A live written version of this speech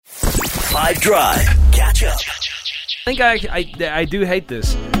5 Drive. Catch up. I think I do hate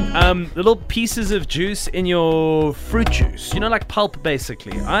this. Little pieces of juice in your fruit juice. Like pulp,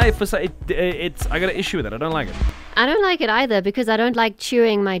 basically. I got an issue with it. I don't like it. I don't like it either because I don't like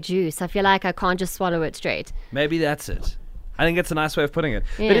chewing my juice. I feel like I can't just swallow it straight. Maybe that's it. I think it's a nice way of putting it.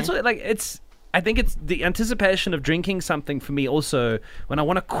 Yeah. But I think it's the anticipation of drinking something for me also when I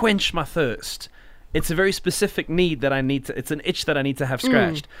want to quench my thirst. It's a very specific need that I need to, it's an itch that I need to have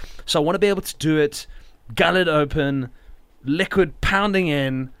scratched. So I want to be able to do it, gullet open, liquid pounding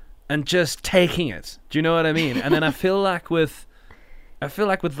in, and just taking it. Do you know what I mean? And then I feel like with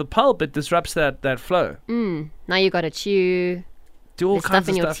the pulp, it disrupts that flow. Now you got to chew. Do all kinds of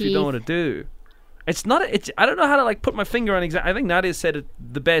in your stuff you don't want to do. It's not. I don't know how to put my finger on exactly. I think Nadia said it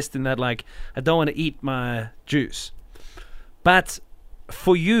the best in that I don't want to eat my juice, but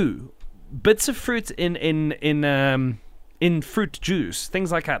for you, bits of fruit in fruit juice,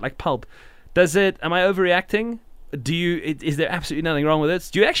 things like that, like pulp. Am I overreacting? Is there absolutely nothing wrong with it?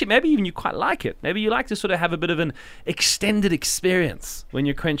 Do you actually, maybe even you quite like it? Maybe you like to sort of have a bit of an extended experience when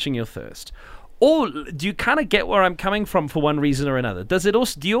you're quenching your thirst. Or do you kind of get where I'm coming from for one reason or another? Do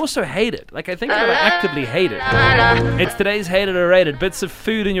you also hate it? I think I actively hate it. It's today's hated or rated. Bits of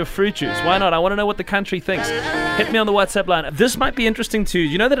food in your fruit juice. Why not? I want to know what the country thinks. Hit me on the WhatsApp line. This might be interesting too.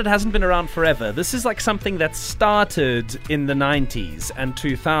 You know that it hasn't been around forever. This is something that started in the 90s and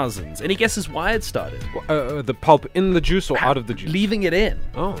 2000s. Any guesses why it started? The pulp in the juice or out of the juice? Leaving it in.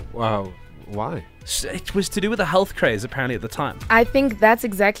 Oh, wow. Why? It was to do with a health craze, apparently, at the time. I think that's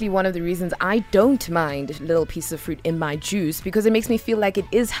exactly one of the reasons I don't mind little pieces of fruit in my juice, because it makes me feel like it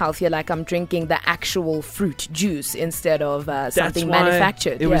is healthier, like I'm drinking the actual fruit juice instead of something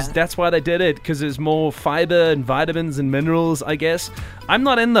manufactured. That's why they did it, because there's more fiber and vitamins and minerals, I guess. I'm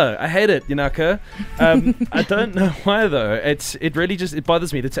not in, though. I hate it, Yunaka. I don't know why, though. It really just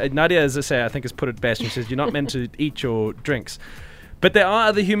bothers me. Nadia, as I say, I think has put it best. She says, you're not meant to eat your drinks. But there are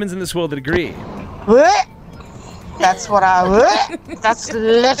other humans in this world that agree. That's that's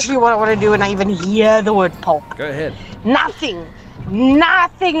literally what I want to do when I even hear the word pulp. Go ahead. Nothing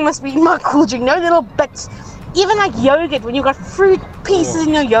must be in my cool drink. No little bits. Even like yogurt, when you've got fruit pieces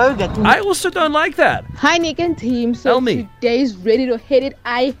in your yogurt. I also don't like that. Hi, Nick and team. So today's ready to hate it.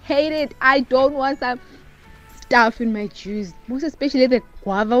 I hate it. I don't want some stuff in my juice. Most especially the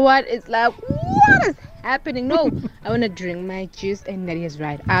guava one. It's like, what is happening? No, I want to drink my juice, and Nadia's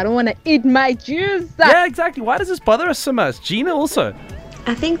right. I don't want to eat my juice. Yeah, exactly. Why does this bother us so much? Gina also.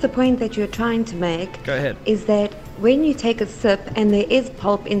 I think the point that you're trying to make Go ahead. is that when you take a sip and there is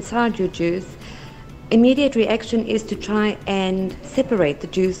pulp inside your juice, immediate reaction is to try and separate the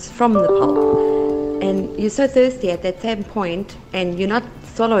juice from the pulp. And you're so thirsty at that same point, and you're not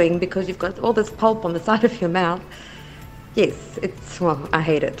swallowing because you've got all this pulp on the side of your mouth. Yes, I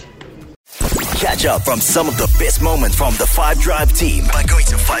hate it. Catch up from some of the best moments from the 5 Drive team by going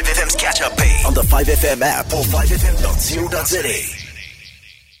to 5FM's catch up page on the 5FM app or 5FM.co.za.